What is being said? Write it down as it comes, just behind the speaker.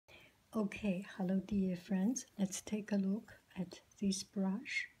Okay, hello dear friends. Let's take a look at this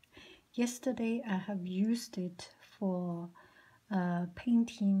brush. Yesterday I have used it for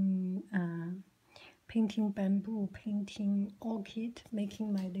painting bamboo, painting orchid,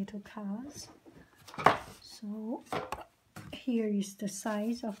 making my little cars. So here is the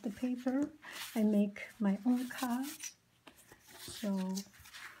size of the paper. I make my own cards. So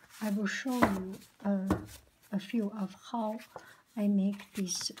I will show you a few of how I make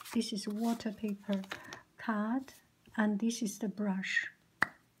this. This is water paper card, and this is the brush.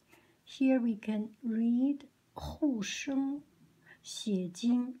 Here we can read 护生写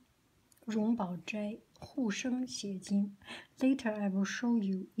经荣宝斋护生写经. Later I will show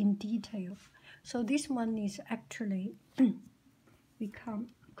you in detail. So this one is actually we come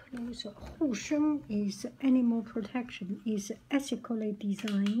closer. 护生 is animal protection, is ethically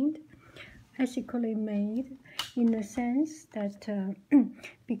designed, ethically made, in the sense that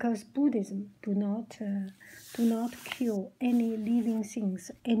because Buddhism do not kill any living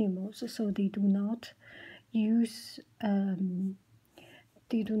things, animals, so they do not use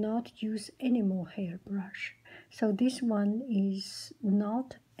animal hair brush. So this one is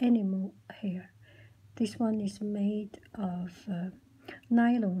not animal hair. This one is made of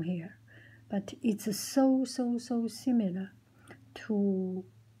nylon hair, but it's so similar to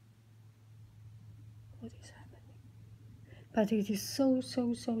what is happening. But it is so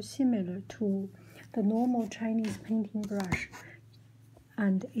similar to the normal Chinese painting brush,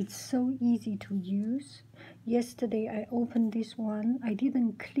 and it's so easy to use. Yesterday I opened this one. I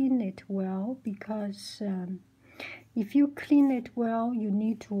didn't clean it well because if you clean it well, you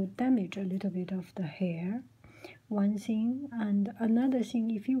need to damage a little bit of the hair. One thing, and another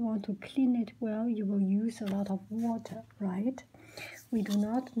thing, if you want to clean it well, you will use a lot of water, right? We do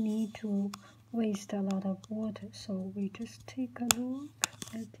not need to waste a lot of water, so we just take a look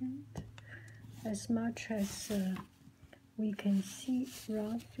at it as much as we can see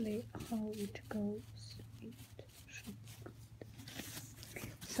roughly how it goes.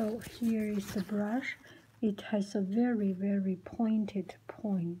 So here is the brush. It has a very pointed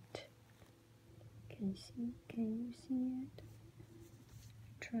point. Can you see it?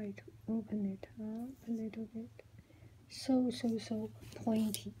 Try to open it up a little bit. So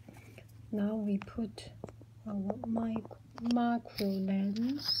pointy. Now we put our macro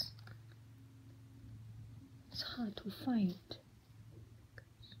lens. It's hard to find.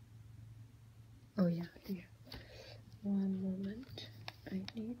 Oh yeah, here. One moment. I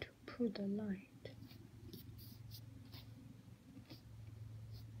need to put the light.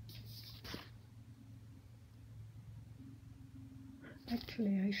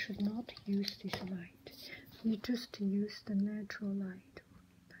 Actually, I should not use this light. We just use the natural light.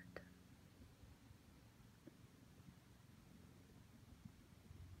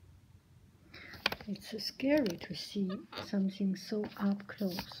 It's scary to see something so up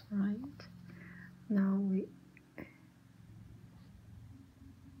close, right? Now we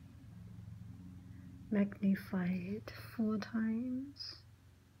magnify it 4 times.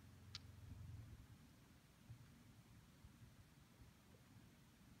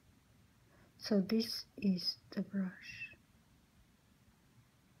 So this is the brush.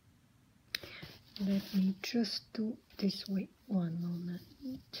 Let me just do this way. One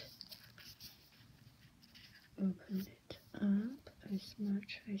moment. Open it up as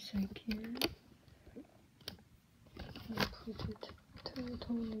much as I can. And put it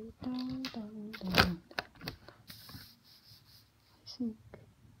totally down. I think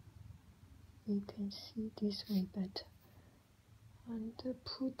you can see this way better. And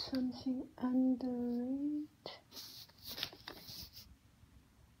put something under it.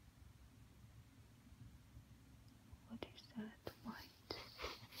 What is that white?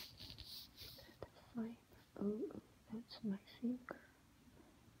 That fiber? Oh, that's my finger.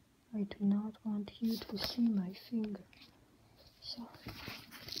 I do not want you to see my finger. Sorry.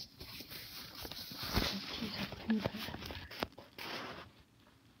 That is a paper.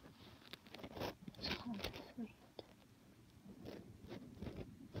 It's hard to find.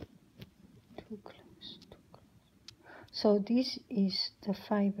 Too close. So this is the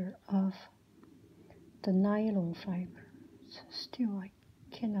fiber of the nylon fiber. So still I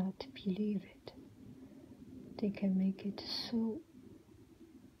cannot believe it. They can make it so.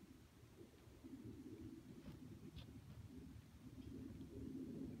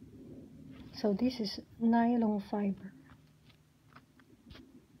 So this is nylon fiber.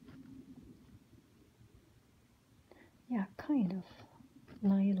 Yeah, kind of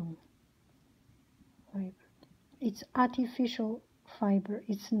nylon fiber. It's artificial fiber.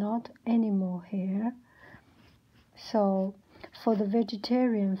 It's not animal hair. So for the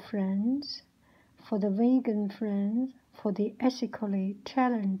vegetarian friends, for the vegan friends, for the ethically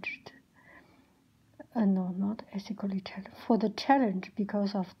challenged. No, not ethically challenged. For the challenge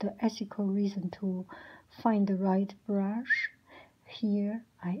because of the ethical reason to find the right brush, here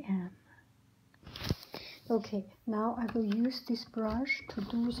I am. Okay, now I will use this brush to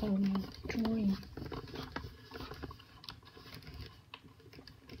do some drawing.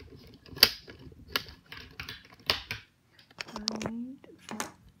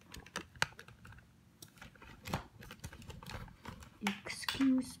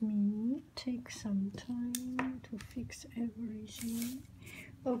 Excuse me, take some time to fix everything.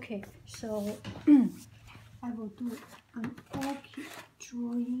 Okay, so I will do an orchid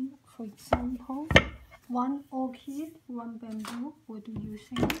drawing. For example, one orchid, one bamboo. What do you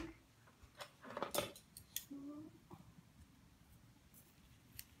think?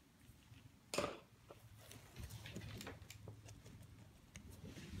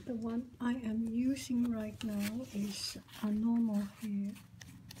 The one I am using right now is a normal hair.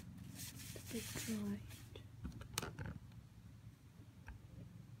 A bit dried.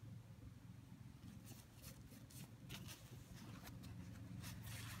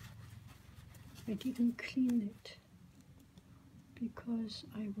 I didn't clean it because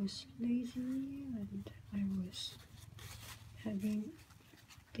I was lazy and I was having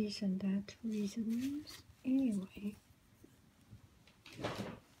this and that reasons. Anyway,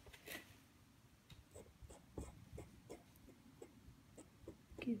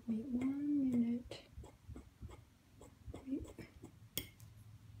 give me 1 minute.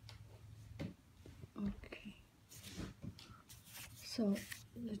 Okay, so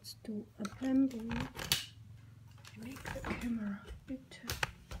let's do a bamboo. Make the camera a bit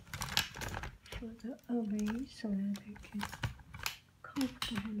further away so that I can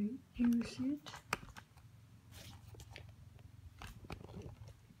comfortably use it.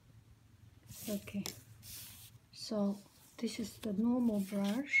 Okay, so this is the normal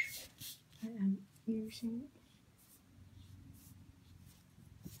brush I am using.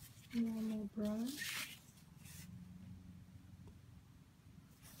 Normal brush.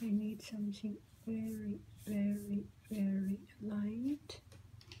 I need something very, very, very light.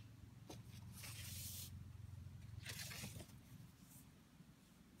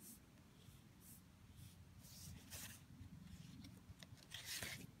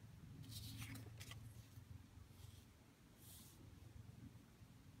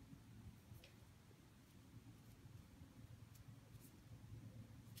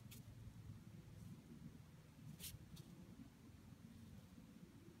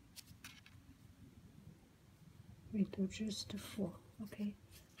 We do just 4, okay?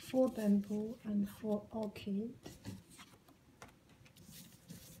 4 bamboo and 4 orchid.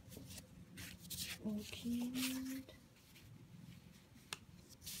 Orchid.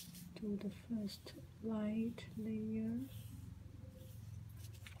 Do the first light layer.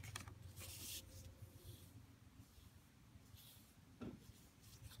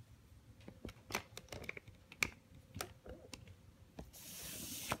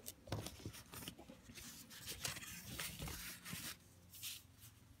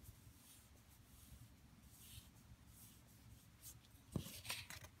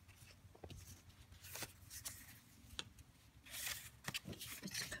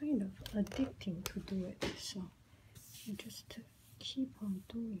 Kind of addicting to do it, so you just keep on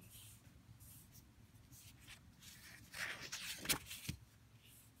doing.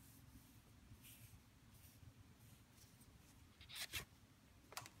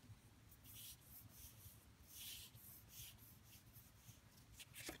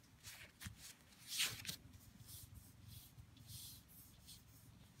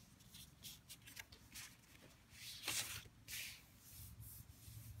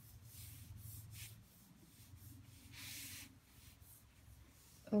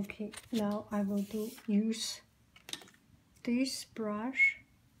 Okay, now I will use this brush,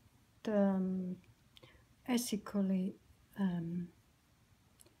 the ethically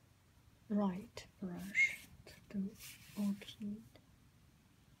right brush to do orchid.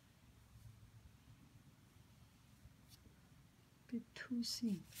 Bit too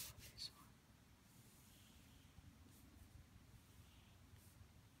thin for this one.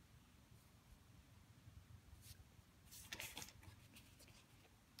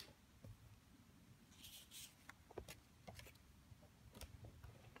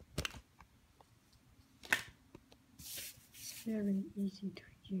 It's very easy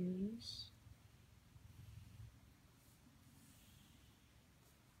to use.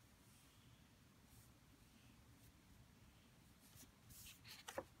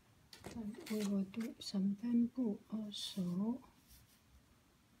 And we will do some bamboo also.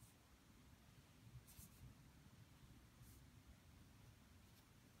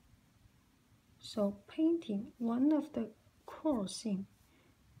 So painting, one of the core things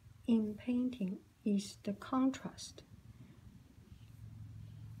in painting is the contrast.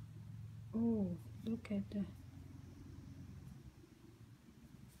 Oh, look at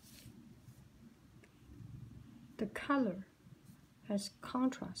the color has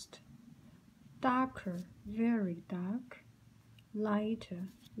contrast. Darker, very dark, lighter,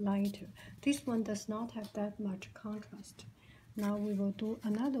 lighter. This one does not have that much contrast. Now we will do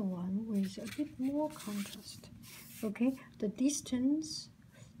another one with a bit more contrast. Okay, the distance,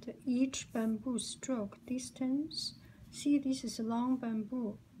 each bamboo stroke distance. See, this is long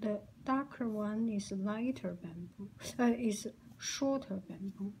bamboo. The darker one is lighter bamboo, is shorter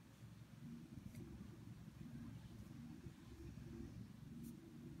bamboo.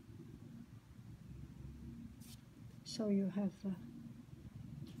 So you have a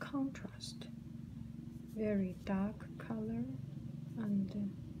contrast, very dark color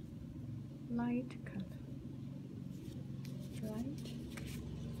and light color, right?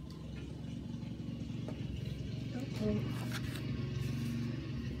 Okay.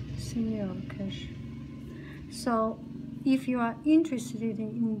 Senior cash. So if you are interested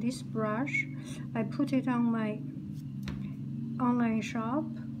in this brush, I put it on my online shop.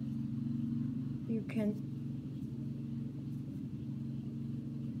 You can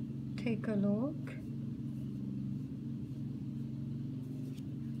take a look.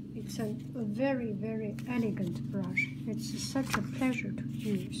 It's a very, very elegant brush. It's such a pleasure to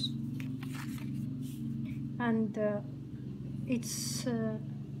use. And it's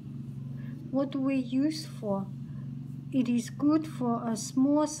what we use for. It is good for a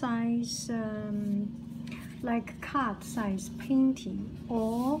small size, like card size painting,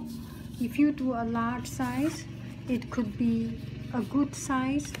 or if you do a large size, it could be a good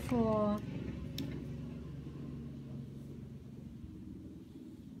size for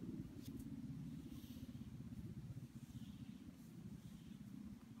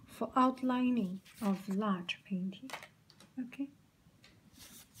outlining of large painting. Okay.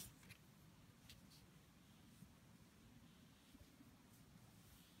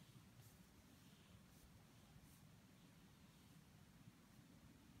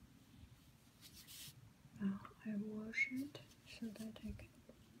 Now I wash it so that I can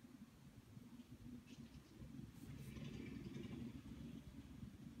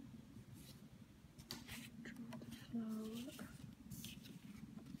draw the flower.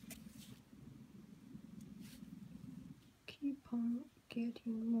 Keep on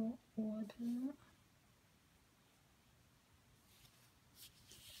getting more water.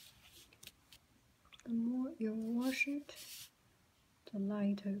 The more you wash it, the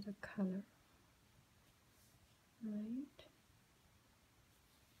lighter the color, right?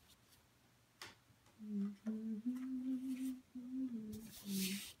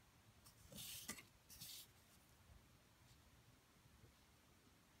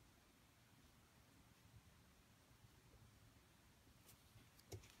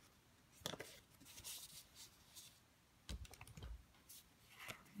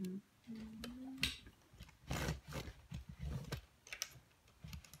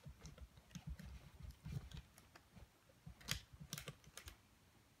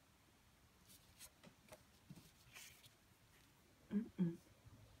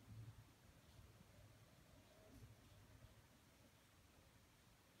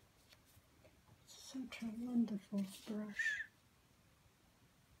 Such a wonderful brush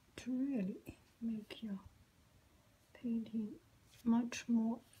to really make your painting much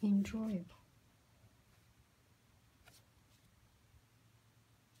more enjoyable.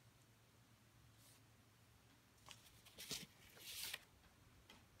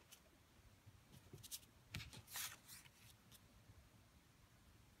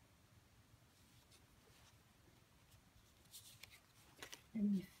 Let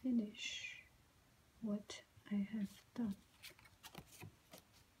me finish what I have done.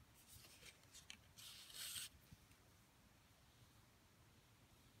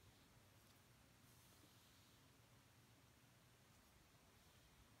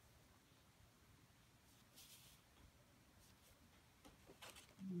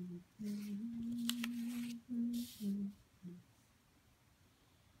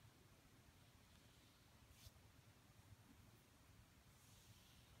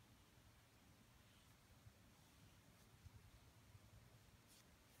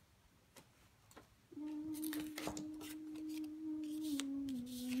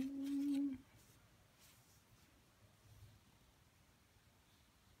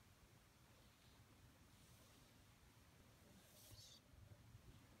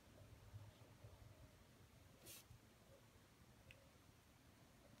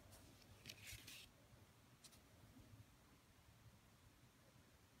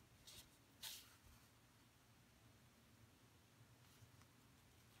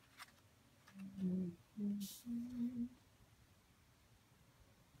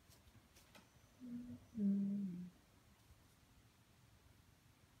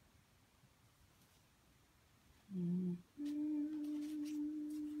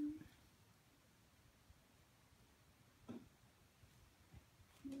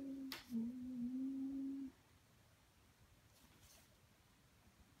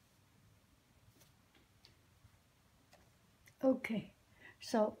 Okay,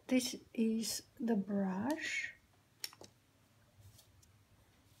 so this is the brush.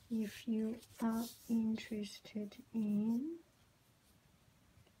 If you are interested in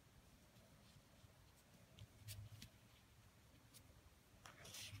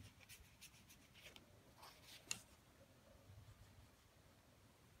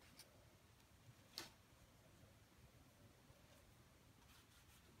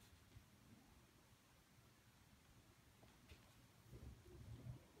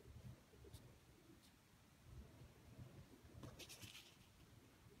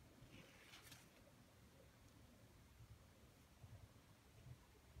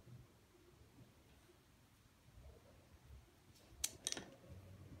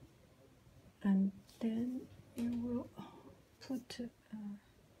and then you will put a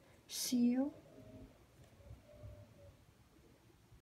seal